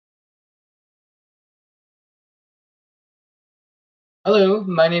Hello,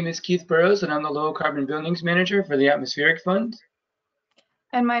 my name is Keith Burrows, and I'm the Low Carbon Buildings Manager for the Atmospheric Fund.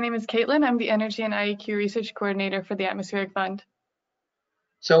 And my name is Caitlin. I'm the Energy and IEQ Research Coordinator for the Atmospheric Fund.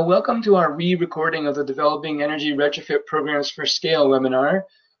 So welcome to our re-recording of the Developing Energy Retrofit Programs for Scale webinar.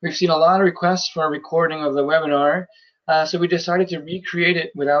 We've seen a lot of requests for a recording of the webinar, so we decided to recreate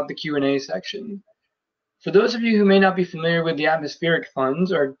it without the Q&A section. For those of you who may not be familiar with the Atmospheric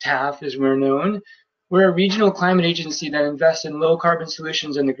Funds, or TAF as we're known, we're a regional climate agency that invests in low carbon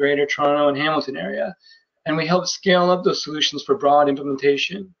solutions in the Greater Toronto and Hamilton area, and we help scale up those solutions for broad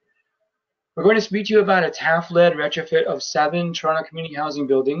implementation. We're going to speak to you about a TAF-led retrofit of 7 Toronto community housing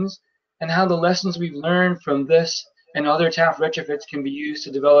buildings and how the lessons we've learned from this and other TAF retrofits can be used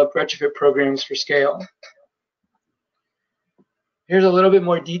to develop retrofit programs for scale. Here's a little bit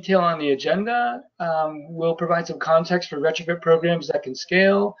more detail on the agenda. We'll provide some context for retrofit programs that can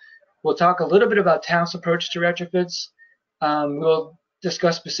scale. We'll talk a little bit about TAF's approach to retrofits. We'll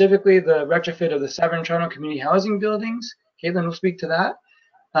discuss specifically the retrofit of the 7 Toronto community housing buildings. Caitlin will speak to that.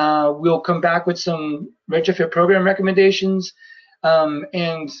 We'll come back with some retrofit program recommendations.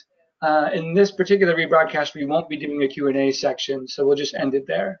 In this particular rebroadcast, we won't be doing a Q&A section, so we'll just end it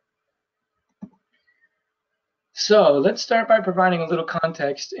there. So let's start by providing a little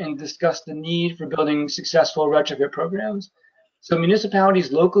context and discuss the need for building successful retrofit programs. So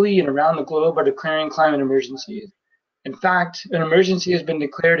municipalities locally and around the globe are declaring climate emergencies. In fact, an emergency has been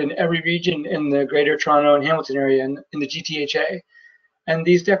declared in every region in the Greater Toronto and Hamilton area in the GTHA. And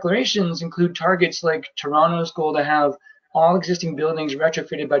these declarations include targets like Toronto's goal to have all existing buildings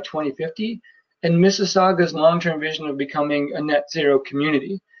retrofitted by 2050 and Mississauga's long-term vision of becoming a net zero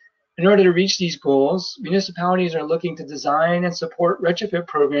community. In order to reach these goals, municipalities are looking to design and support retrofit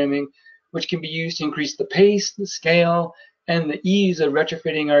programming, which can be used to increase the pace, the scale, and the ease of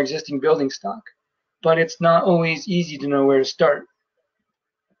retrofitting our existing building stock. But it's not always easy to know where to start.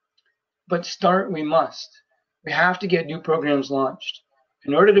 But start we must. We have to get new programs launched.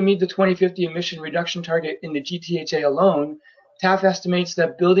 In order to meet the 2050 emission reduction target in the GTHA alone, TAF estimates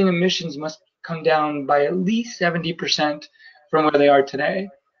that building emissions must come down by at least 70% from where they are today.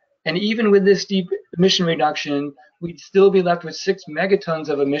 And even with this steep emission reduction, we'd still be left with 6 megatons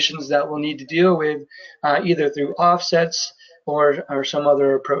of emissions that we'll need to deal with either through offsets or some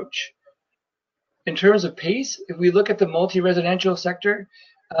other approach. In terms of pace, if we look at the multi-residential sector,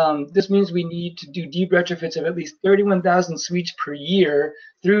 this means we need to do deep retrofits of at least 31,000 suites per year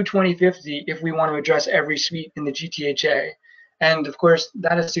through 2050 if we want to address every suite in the GTHA. And of course,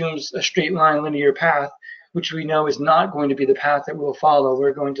 that assumes a straight line linear path, which we know is not going to be the path that we'll follow.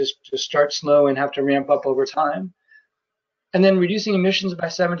 We're going to start slow and have to ramp up over time. And then reducing emissions by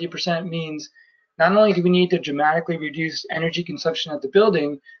 70% means not only do we need to dramatically reduce energy consumption at the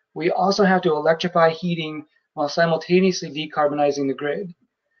building, we also have to electrify heating while simultaneously decarbonizing the grid.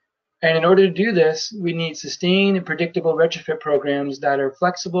 And in order to do this, we need sustained and predictable retrofit programs that are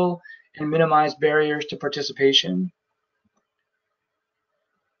flexible and minimize barriers to participation.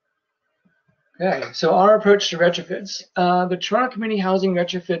 Okay, so our approach to retrofits. The Toronto Community Housing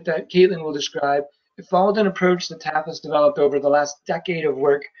retrofit that Caitlin will describe, it followed an approach that TAF has developed over the last decade of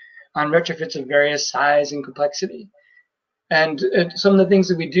work on retrofits of various size and complexity. And some of the things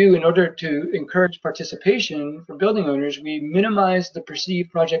that we do in order to encourage participation for building owners, we minimize the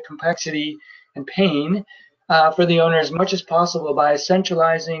perceived project complexity and pain for the owner as much as possible by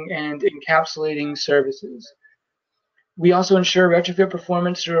centralizing and encapsulating services. We also ensure retrofit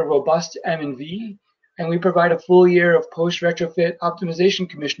performance through a robust M&V, and we provide a full year of post-retrofit optimization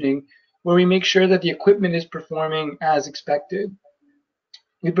commissioning where we make sure that the equipment is performing as expected.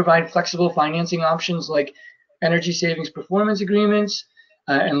 We provide flexible financing options like energy savings performance agreements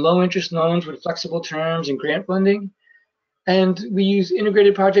and low interest loans with flexible terms and grant funding. And we use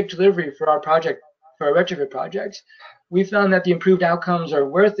integrated project delivery for our retrofit projects. We found that the improved outcomes are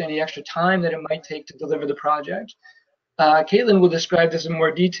worth any extra time that it might take to deliver the project. Caitlin will describe this in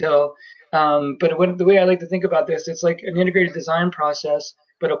more detail, but the way I like to think about this, it's like an integrated design process,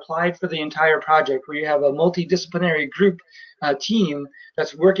 but applied for the entire project, where you have a multidisciplinary group team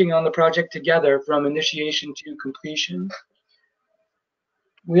that's working on the project together from initiation to completion.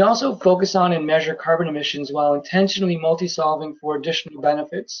 We also focus on and measure carbon emissions while intentionally multi-solving for additional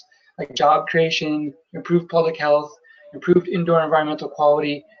benefits, like job creation, improved public health, improved indoor environmental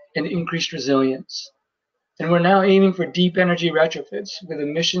quality, and increased resilience. And we're now aiming for deep energy retrofits with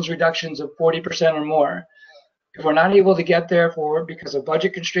emissions reductions of 40% or more. If we're not able to get there because of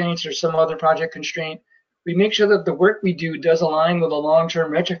budget constraints or some other project constraint, we make sure that the work we do does align with a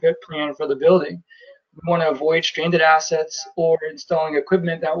long-term retrofit plan for the building. We want to avoid stranded assets or installing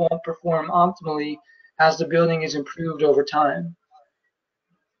equipment that won't perform optimally as the building is improved over time.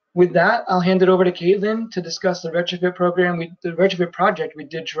 With that, I'll hand it over to Caitlin to discuss the retrofit program, the retrofit project we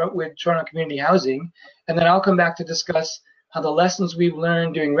did with Toronto Community Housing, and then I'll come back to discuss how the lessons we've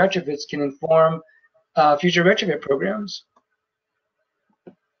learned doing retrofits can inform future retrofit programs.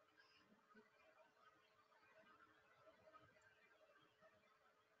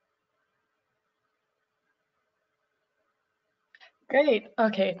 Great.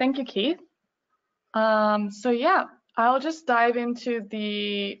 Okay, thank you, Keith. So yeah, I'll just dive into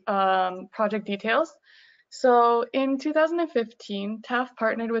the project details. So in 2015, TAF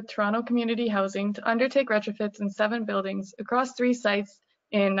partnered with Toronto Community Housing to undertake retrofits in 7 buildings across 3 sites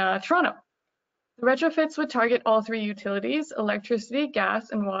in Toronto. The retrofits would target all 3 utilities, electricity,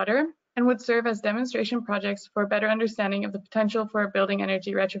 gas, and water, and would serve as demonstration projects for a better understanding of the potential for building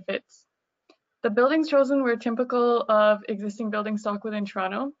energy retrofits. The buildings chosen were typical of existing building stock within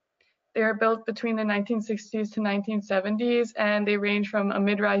Toronto. They were built between the 1960s to 1970s, and they range from a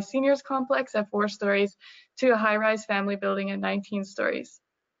mid-rise seniors complex at 4 stories to a high-rise family building at 19 stories.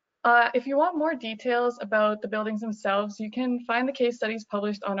 If you want more details about the buildings themselves, you can find the case studies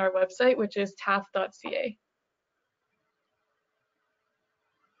published on our website, which is taf.ca.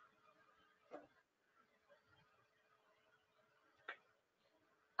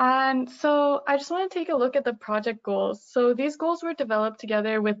 And so I just want to take a look at the project goals. So these goals were developed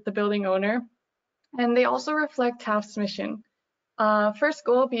together with the building owner, and they also reflect TAF's mission. First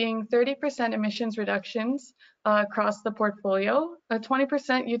goal being 30% emissions reductions across the portfolio, a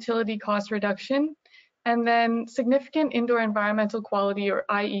 20% utility cost reduction, and then significant indoor environmental quality or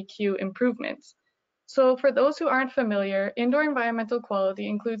IEQ improvements. So for those who aren't familiar, indoor environmental quality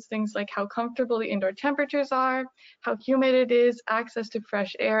includes things like how comfortable the indoor temperatures are, how humid it is, access to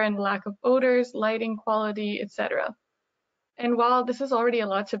fresh air and lack of odors, lighting quality, etc. And while this is already a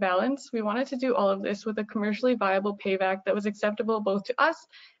lot to balance, we wanted to do all of this with a commercially viable payback that was acceptable both to us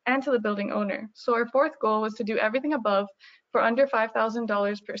and to the building owner. So our 4th goal was to do everything above for under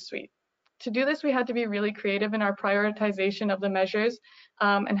 $5,000 per suite. To do this, we had to be really creative in our prioritization of the measures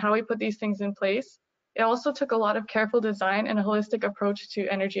and how we put these things in place. It also took a lot of careful design and a holistic approach to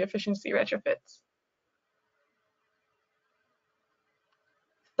energy efficiency retrofits.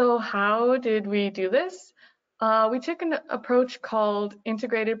 So how did we do this? We took an approach called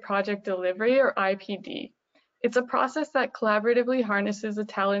Integrated Project Delivery, or IPD. It's a process that collaboratively harnesses the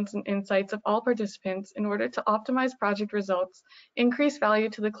talents and insights of all participants in order to optimize project results, increase value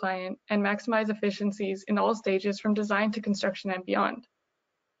to the client, and maximize efficiencies in all stages from design to construction and beyond.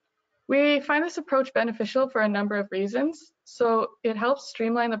 We find this approach beneficial for a number of reasons. So it helps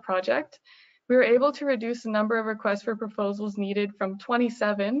streamline the project. We were able to reduce the number of requests for proposals needed from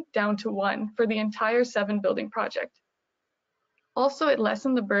 27 down to 1 for the entire 7 building project. Also, it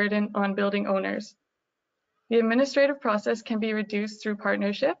lessened the burden on building owners. The administrative process can be reduced through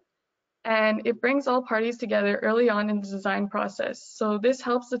partnership, and it brings all parties together early on in the design process. So this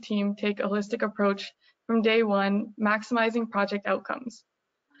helps the team take a holistic approach from day 1, maximizing project outcomes.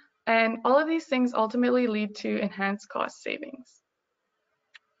 And all of these things ultimately lead to enhanced cost savings.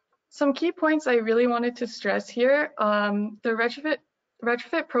 Some key points I really wanted to stress here, the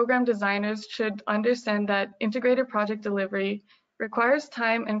retrofit program designers should understand that integrated project delivery requires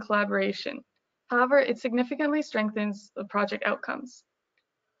time and collaboration. However, it significantly strengthens the project outcomes.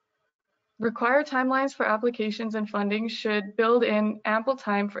 Required timelines for applications and funding should build in ample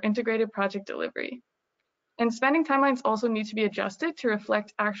time for integrated project delivery. And spending timelines also need to be adjusted to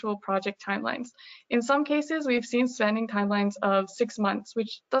reflect actual project timelines. In some cases, we've seen spending timelines of 6 months,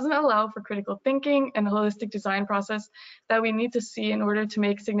 which doesn't allow for critical thinking and a holistic design process that we need to see in order to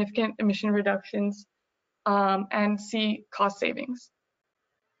make significant emission reductions and see cost savings.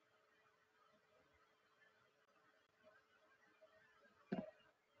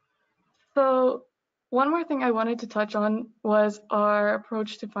 So one more thing I wanted to touch on was our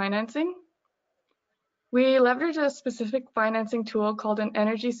approach to financing. We leverage a specific financing tool called an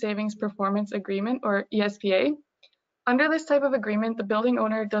Energy Savings Performance Agreement, or ESPA. Under this type of agreement, the building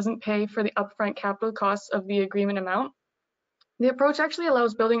owner doesn't pay for the upfront capital costs of the agreement amount. The approach actually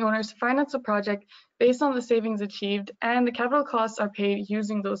allows building owners to finance a project based on the savings achieved, and the capital costs are paid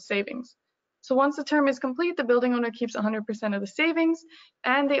using those savings. So once the term is complete, the building owner keeps 100% of the savings,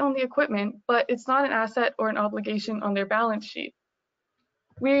 and they own the equipment, but it's not an asset or an obligation on their balance sheet.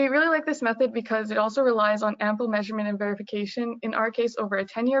 We really like this method because it also relies on ample measurement and verification, in our case over a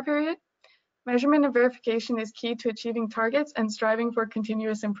 10-year period. Measurement and verification is key to achieving targets and striving for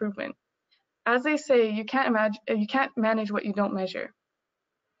continuous improvement. As they say, you can't manage what you don't measure.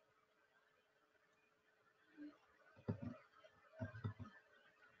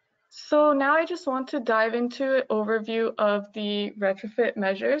 So now I just want to dive into an overview of the retrofit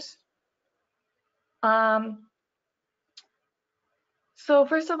measures. So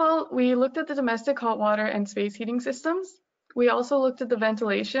first of all, we looked at the domestic hot water and space heating systems. We also looked at the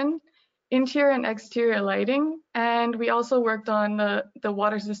ventilation, interior and exterior lighting, and we also worked on the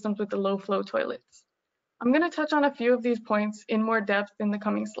water systems with the low flow toilets. I'm going to touch on a few of these points in more depth in the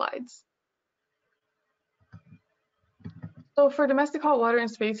coming slides. So for domestic hot water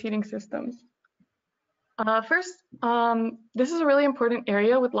and space heating systems, first, this is a really important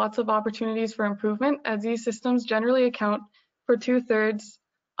area with lots of opportunities for improvement, as these systems generally account for 2/3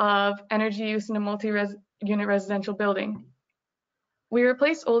 of energy use in a multi-unit residential building. We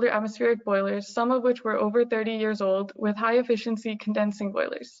replaced older atmospheric boilers, some of which were over 30 years old, with high-efficiency condensing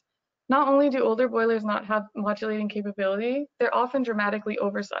boilers. Not only do older boilers not have modulating capability, they're often dramatically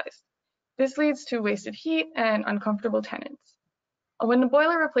oversized. This leads to wasted heat and uncomfortable tenants. When the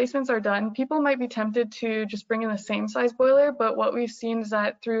boiler replacements are done, people might be tempted to just bring in the same size boiler, but what we've seen is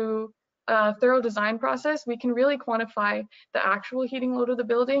that through a thorough design process, we can really quantify the actual heating load of the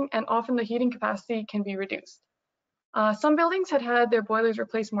building, and often the heating capacity can be reduced. Some buildings had their boilers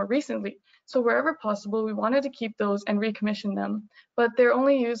replaced more recently, so wherever possible, we wanted to keep those and recommission them, but they're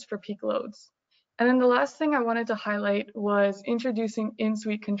only used for peak loads. And then the last thing I wanted to highlight was introducing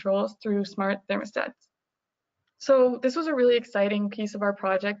in-suite controls through smart thermostats. So this was a really exciting piece of our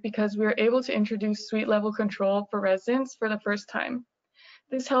project because we were able to introduce suite level control for residents for the first time.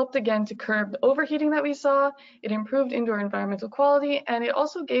 This helped again to curb the overheating that we saw, it improved indoor environmental quality, and it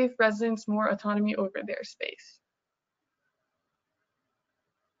also gave residents more autonomy over their space.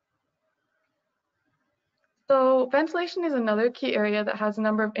 So ventilation is another key area that has a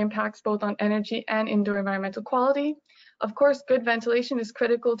number of impacts both on energy and indoor environmental quality. Of course, good ventilation is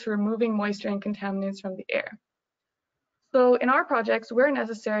critical to removing moisture and contaminants from the air. So in our projects, where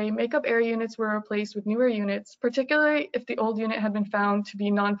necessary, makeup air units were replaced with newer units, particularly if the old unit had been found to be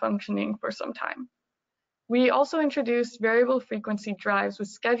non-functioning for some time. We also introduced variable frequency drives with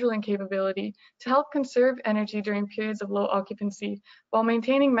scheduling capability to help conserve energy during periods of low occupancy while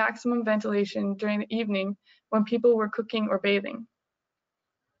maintaining maximum ventilation during the evening when people were cooking or bathing.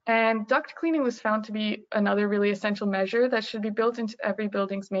 And duct cleaning was found to be another really essential measure that should be built into every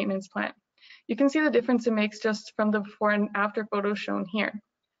building's maintenance plan. You can see the difference it makes just from the before and after photos shown here.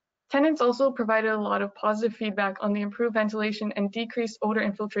 Tenants also provided a lot of positive feedback on the improved ventilation and decreased odor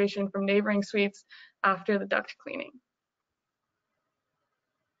infiltration from neighboring suites after the duct cleaning.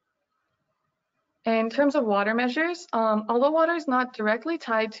 In terms of water measures, although water is not directly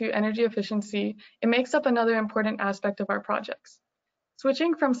tied to energy efficiency, it makes up another important aspect of our projects.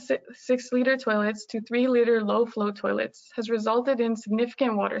 Switching from 6-liter toilets to 3-liter low-flow toilets has resulted in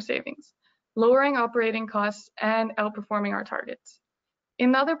significant water savings, lowering operating costs and outperforming our targets.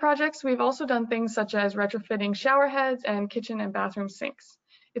 In other projects, we've also done things such as retrofitting shower heads and kitchen and bathroom sinks.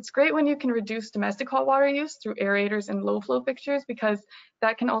 It's great when you can reduce domestic hot water use through aerators and low-flow fixtures because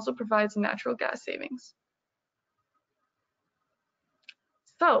that can also provide some natural gas savings.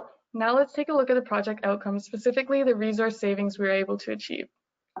 So now let's take a look at the project outcomes, specifically the resource savings we were able to achieve.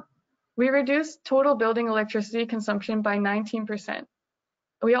 We reduced total building electricity consumption by 19%.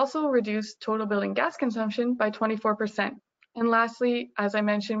 We also reduced total building gas consumption by 24%. And lastly, as I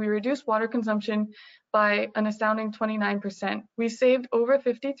mentioned, we reduced water consumption by an astounding 29%. We saved over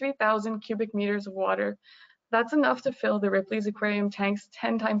 53,000 cubic meters of water. That's enough to fill the Ripley's aquarium tanks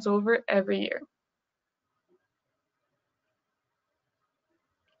 10 times over every year.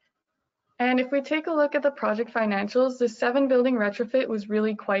 And if we take a look at the project financials, the 7-building retrofit was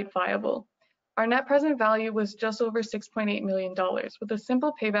really quite viable. Our net present value was just over $6.8 million with a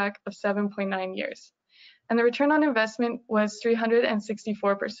simple payback of 7.9 years. And the return on investment was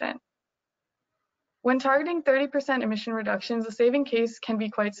 364%. When targeting 30% emission reductions, the saving case can be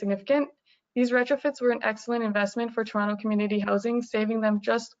quite significant. These retrofits were an excellent investment for Toronto Community Housing, saving them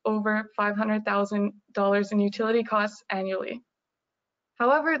just over $500,000 in utility costs annually.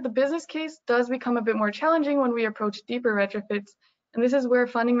 However, the business case does become a bit more challenging when we approach deeper retrofits, and this is where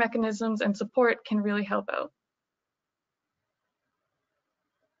funding mechanisms and support can really help out.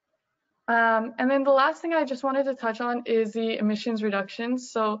 And then the last thing I just wanted to touch on is the emissions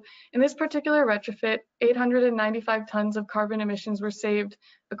reductions. So in this particular retrofit, 895 tons of carbon emissions were saved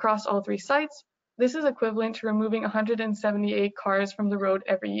across all 3 sites. This is equivalent to removing 178 cars from the road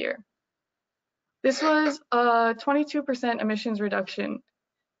every year. This was a 22% emissions reduction.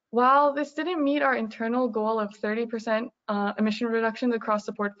 While this didn't meet our internal goal of 30% emission reductions across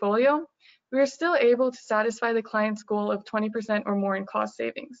the portfolio, we were still able to satisfy the client's goal of 20% or more in cost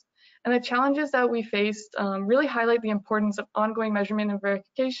savings. And the challenges that we faced really highlight the importance of ongoing measurement and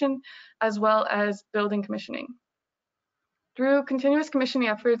verification, as well as building commissioning. Through continuous commissioning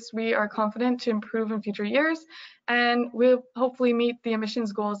efforts, we are confident to improve in future years, and we'll hopefully meet the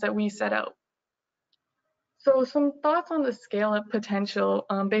emissions goals that we set out. So some thoughts on the scale-up potential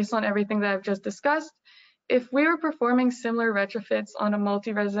based on everything that I've just discussed. If we were performing similar retrofits on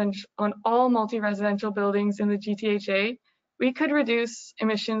all multi-residential buildings in the GTHA, we could reduce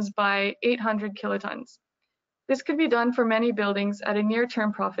emissions by 800 kilotons. This could be done for many buildings at a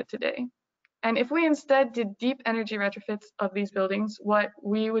near-term profit today. And if we instead did deep energy retrofits of these buildings, what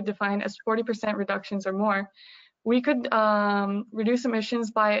we would define as 40% reductions or more, we could reduce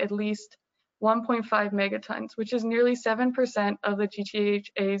emissions by at least 1.5 megatons, which is nearly 7% of the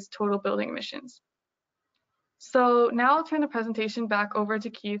GTHA's total building emissions. So now I'll turn the presentation back over to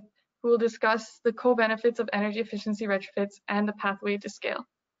Keith, who will discuss the co-benefits of energy efficiency retrofits and the pathway to scale.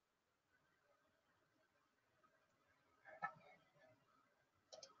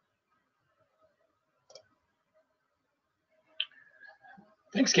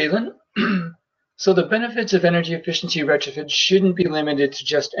 Thanks, Caitlin. So the benefits of energy efficiency retrofits shouldn't be limited to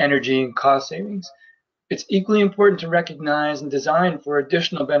just energy and cost savings. It's equally important to recognize and design for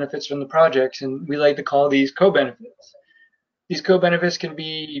additional benefits from the projects, and we like to call these co-benefits. These co-benefits can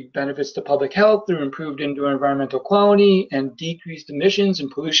be benefits to public health through improved indoor environmental quality and decreased emissions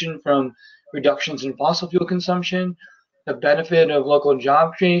and pollution from reductions in fossil fuel consumption, the benefit of local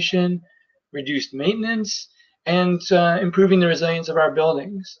job creation, reduced maintenance, and improving the resilience of our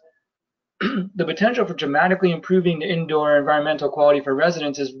buildings. The potential for dramatically improving the indoor environmental quality for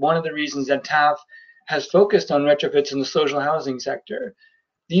residents is one of the reasons that TAF has focused on retrofits in the social housing sector.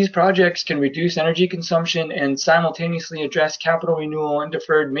 These projects can reduce energy consumption and simultaneously address capital renewal and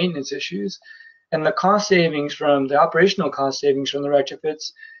deferred maintenance issues. And the cost savings from the operational cost savings from the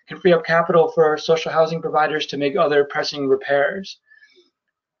retrofits can free up capital for social housing providers to make other pressing repairs.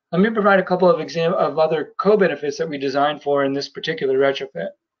 Let me provide a couple of other co-benefits that we designed for in this particular retrofit.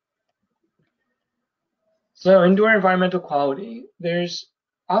 So indoor environmental quality. There's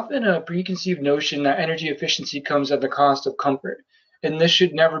often a preconceived notion that energy efficiency comes at the cost of comfort, and this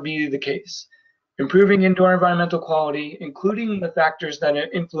should never be the case. Improving indoor environmental quality, including the factors that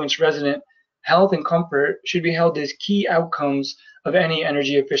influence resident health and comfort, should be held as key outcomes of any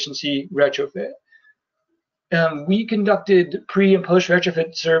energy efficiency retrofit. We conducted pre and post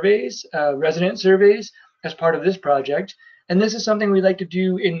retrofit surveys, resident surveys, as part of this project. And this is something we like to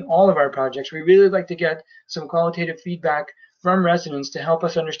do in all of our projects. We really like to get some qualitative feedback from residents to help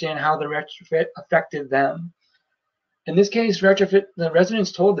us understand how the retrofit affected them. In this case, the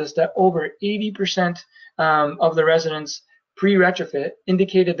residents told us that over 80% of the residents pre-retrofit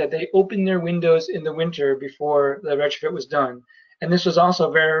indicated that they opened their windows in the winter before the retrofit was done. And this was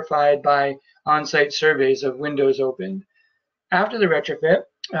also verified by on-site surveys of windows opened. After the retrofit,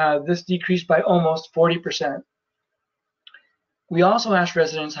 this decreased by almost 40%. We also asked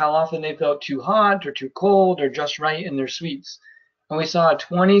residents how often they felt too hot or too cold or just right in their suites. And we saw a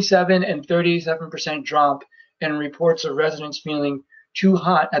 27% and 37% drop in reports of residents feeling too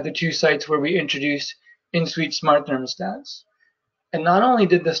hot at the two sites where we introduced in-suite smart thermostats. And not only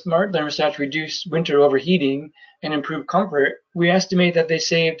did the smart thermostats reduce winter overheating and improve comfort, we estimate that they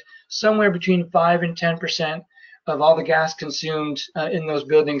saved somewhere between 5 and 10% of all the gas consumed in those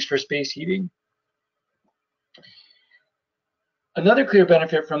buildings for space heating. Another clear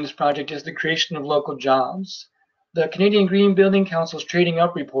benefit from this project is the creation of local jobs. The Canadian Green Building Council's Trading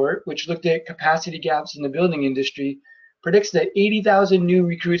Up report, which looked at capacity gaps in the building industry, predicts that 80,000 new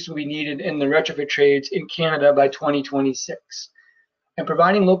recruits will be needed in the retrofit trades in Canada by 2026. And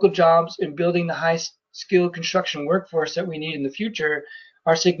providing local jobs and building the high-skilled construction workforce that we need in the future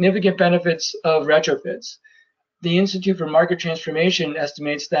are significant benefits of retrofits. The Institute for Market Transformation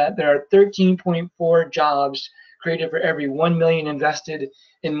estimates that there are 13.4 jobs created for every 1 million invested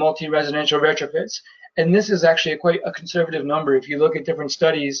in multi-residential retrofits. And this is actually quite a conservative number. If you look at different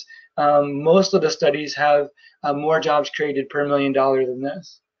studies, most of the studies have more jobs created per $1 million than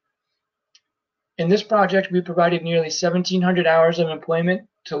this. In this project, we provided nearly 1,700 hours of employment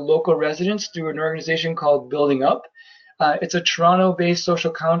to local residents through an organization called Building Up. It's a Toronto-based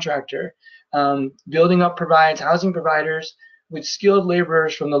social contractor. Building Up provides housing providers with skilled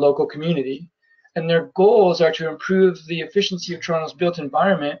laborers from the local community. And their goals are to improve the efficiency of Toronto's built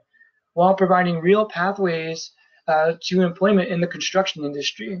environment while providing real pathways to employment in the construction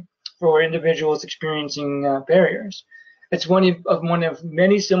industry for individuals experiencing barriers. It's one of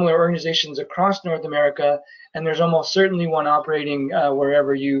many similar organizations across North America, and there's almost certainly one operating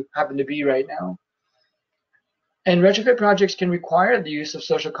wherever you happen to be right now. And retrofit projects can require the use of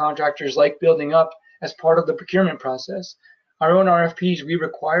social contractors like Building Up as part of the procurement process. Our own RFPs, we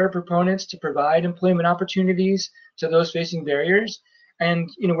require proponents to provide employment opportunities to those facing barriers. And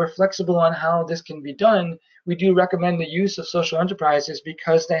we're flexible on how this can be done. We do recommend the use of social enterprises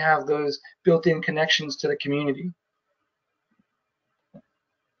because they have those built-in connections to the community.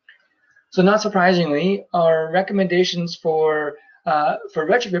 So not surprisingly, our recommendations for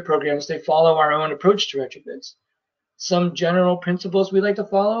retrofit programs, they follow our own approach to retrofits. Some general principles we like to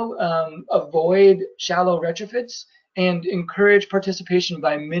follow: avoid shallow retrofits and encourage participation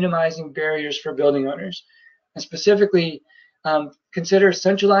by minimizing barriers for building owners. And specifically, consider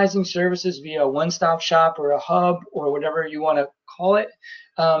centralizing services via a one-stop shop or a hub or whatever you want to call it,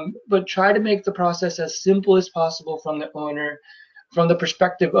 but try to make the process as simple as possible from the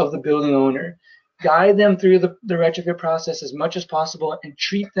perspective of the building owner. Guide them through the retrofit process as much as possible and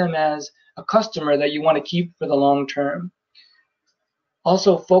treat them as a customer that you want to keep for the long term.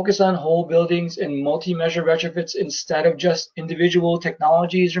 Also, focus on whole buildings and multi-measure retrofits instead of just individual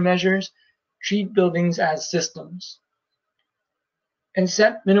technologies or measures. Treat buildings as systems. And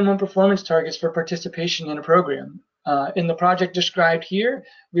set minimum performance targets for participation in a program. In the project described here,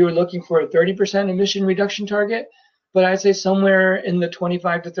 we were looking for a 30% emission reduction target, but I'd say somewhere in the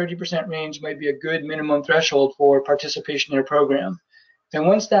 25 to 30% range might be a good minimum threshold for participation in a program. And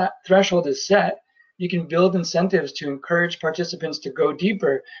once that threshold is set, you can build incentives to encourage participants to go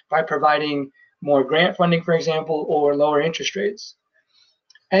deeper by providing more grant funding, for example, or lower interest rates.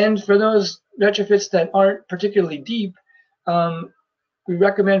 And for those retrofits that aren't particularly deep, we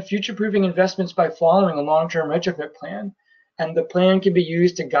recommend future-proofing investments by following a long-term retrofit plan. And the plan can be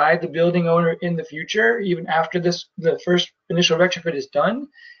used to guide the building owner in the future, even after the first initial retrofit is done.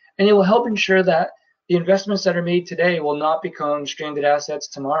 And it will help ensure that the investments that are made today will not become stranded assets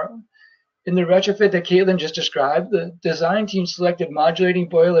tomorrow. In the retrofit that Caitlin just described, the design team selected modulating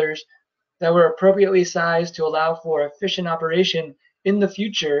boilers that were appropriately sized to allow for efficient operation in the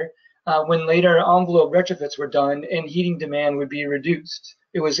future when later envelope retrofits were done and heating demand would be reduced.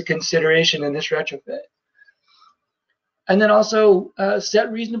 It was a consideration in this retrofit. And then also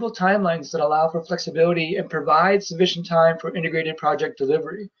set reasonable timelines that allow for flexibility and provide sufficient time for integrated project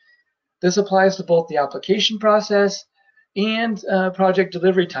delivery. This applies to both the application process and project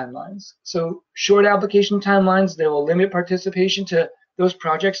delivery timelines. So short application timelines, they will limit participation to those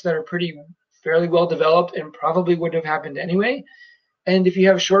projects that are fairly well developed and probably would have happened anyway. And if you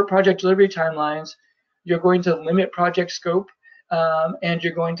have short project delivery timelines, you're going to limit project scope and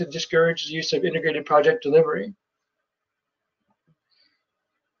you're going to discourage the use of integrated project delivery.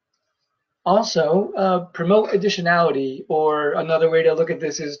 Also, promote additionality, or another way to look at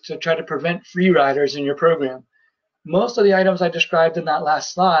this is to try to prevent free riders in your program. Most of the items I described in that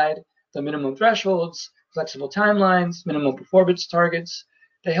last slide, the minimum thresholds, flexible timelines, minimum performance targets,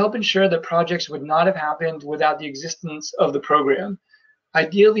 they help ensure that projects would not have happened without the existence of the program.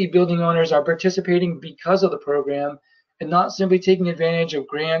 Ideally, building owners are participating because of the program and not simply taking advantage of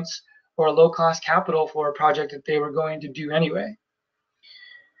grants or low-cost capital for a project that they were going to do anyway.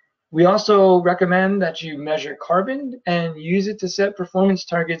 We also recommend that you measure carbon and use it to set performance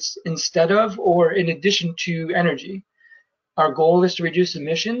targets instead of or in addition to energy. Our goal is to reduce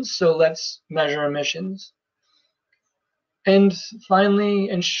emissions, so let's measure emissions. And finally,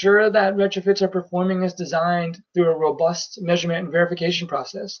 ensure that retrofits are performing as designed through a robust measurement and verification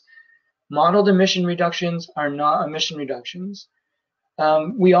process. Modeled emission reductions are not emission reductions.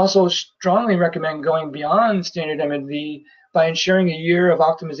 We also strongly recommend going beyond standard M&V by ensuring a year of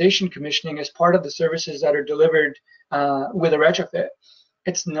optimization commissioning as part of the services that are delivered with a retrofit.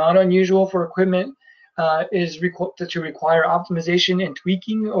 It's not unusual for equipment to require optimization and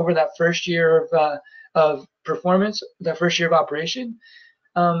tweaking over that first year of performance, the first year of operation.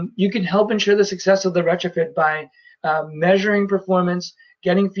 You can help ensure the success of the retrofit by measuring performance,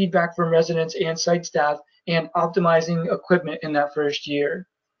 getting feedback from residents and site staff, and optimizing equipment in that first year.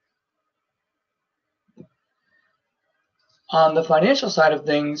 On the financial side of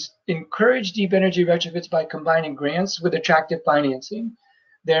things, encourage deep energy retrofits by combining grants with attractive financing.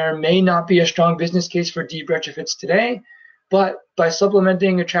 There may not be a strong business case for deep retrofits today, but by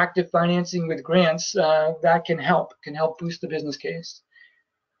supplementing attractive financing with grants, that can help boost the business case.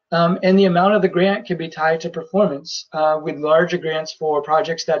 And the amount of the grant can be tied to performance with larger grants for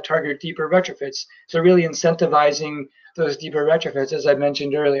projects that target deeper retrofits. So really incentivizing those deeper retrofits, as I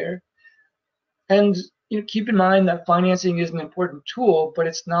mentioned earlier. And keep in mind that financing is an important tool, but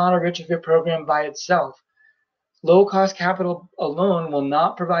it's not a retrofit program by itself. Low-cost capital alone will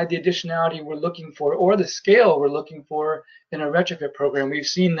not provide the additionality we're looking for or the scale we're looking for in a retrofit program. We've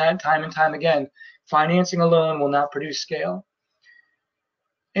seen that time and time again. financing alone will not produce scale.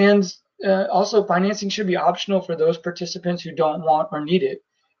 And also, financing should be optional for those participants who don't want or need it.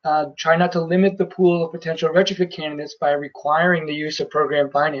 Try not to limit the pool of potential retrofit candidates by requiring the use of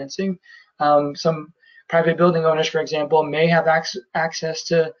program financing. Some private building owners, for example, may have access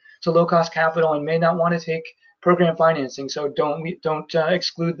to low-cost capital and may not want to take program financing, so don't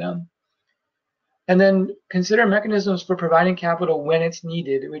exclude them. And then consider mechanisms for providing capital when it's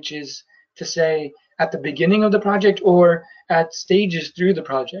needed, which is to say at the beginning of the project or at stages through the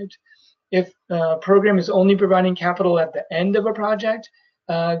project. If a program is only providing capital at the end of a project,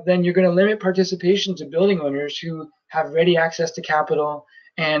 then you're going to limit participation to building owners who have ready access to capital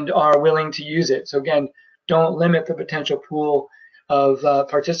and are willing to use it. So again, don't limit the potential pool of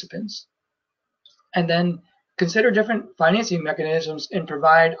participants. And then consider different financing mechanisms and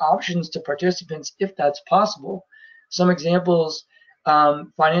provide options to participants if that's possible. Some examples,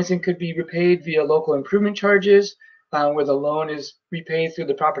 financing could be repaid via local improvement charges, where the loan is repaid through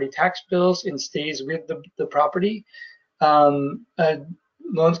the property tax bills and stays with the property.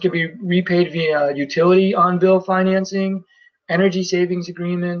 Loans can be repaid via utility on-bill financing, energy savings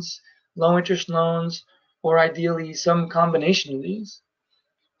agreements, low-interest loans, or ideally some combination of these.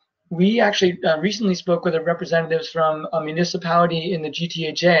 We actually recently spoke with representatives from a municipality in the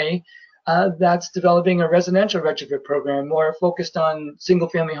GTHA that's developing a residential retrofit program more focused on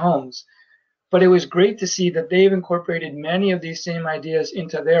single-family homes. But it was great to see that they've incorporated many of these same ideas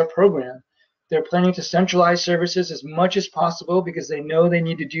into their program. They're planning to centralize services as much as possible because they know they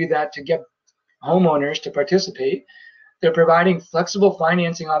need to do that to get homeowners to participate. They're providing flexible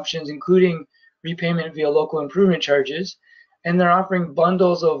financing options, including repayment via local improvement charges, and they're offering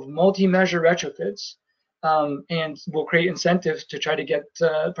bundles of multi-measure retrofits and will create incentives to try to get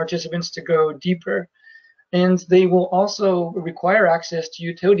participants to go deeper. And they will also require access to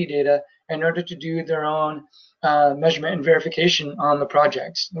utility data in order to do their own measurement and verification on the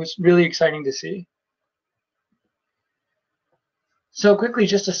projects. It was really exciting to see. So quickly,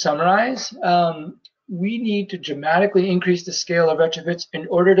 just to summarize, we need to dramatically increase the scale of retrofits in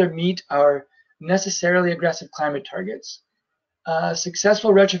order to meet our necessarily aggressive climate targets.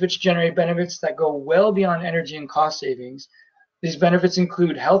 Successful retrofits generate benefits that go well beyond energy and cost savings. These benefits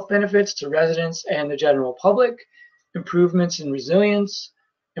include health benefits to residents and the general public, improvements in resilience,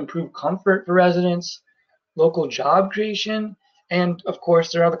 improved comfort for residents, local job creation, and of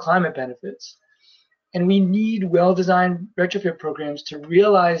course there are the climate benefits. And we need well-designed retrofit programs to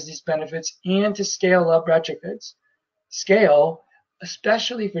realize these benefits and to scale up retrofits. Scale,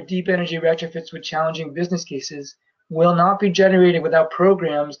 especially for deep energy retrofits with challenging business cases, will not be generated without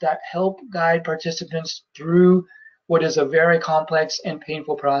programs that help guide participants through what is a very complex and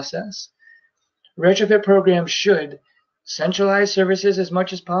painful process. Retrofit programs should centralize services as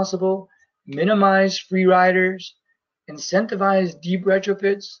much as possible, minimize free riders, incentivize deep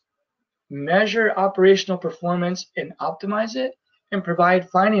retrofits, measure operational performance and optimize it, and provide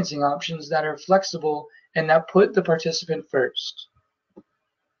financing options that are flexible and that put the participant first.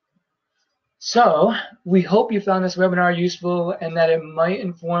 So we hope you found this webinar useful and that it might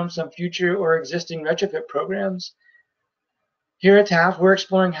inform some future or existing retrofit programs. Here at TAF, we're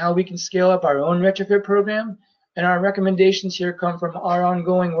exploring how we can scale up our own retrofit program, and our recommendations here come from our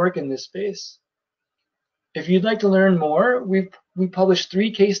ongoing work in this space. If you'd like to learn more, we published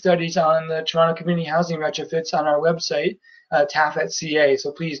 3 case studies on the Toronto community housing retrofits on our website, TAF.ca,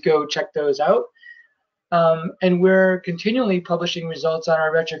 so please go check those out. And we're continually publishing results on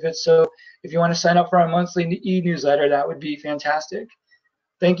our retrofits, so if you want to sign up for our monthly e-newsletter, that would be fantastic.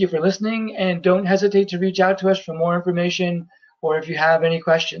 Thank you for listening, and don't hesitate to reach out to us for more information or if you have any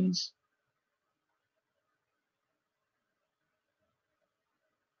questions.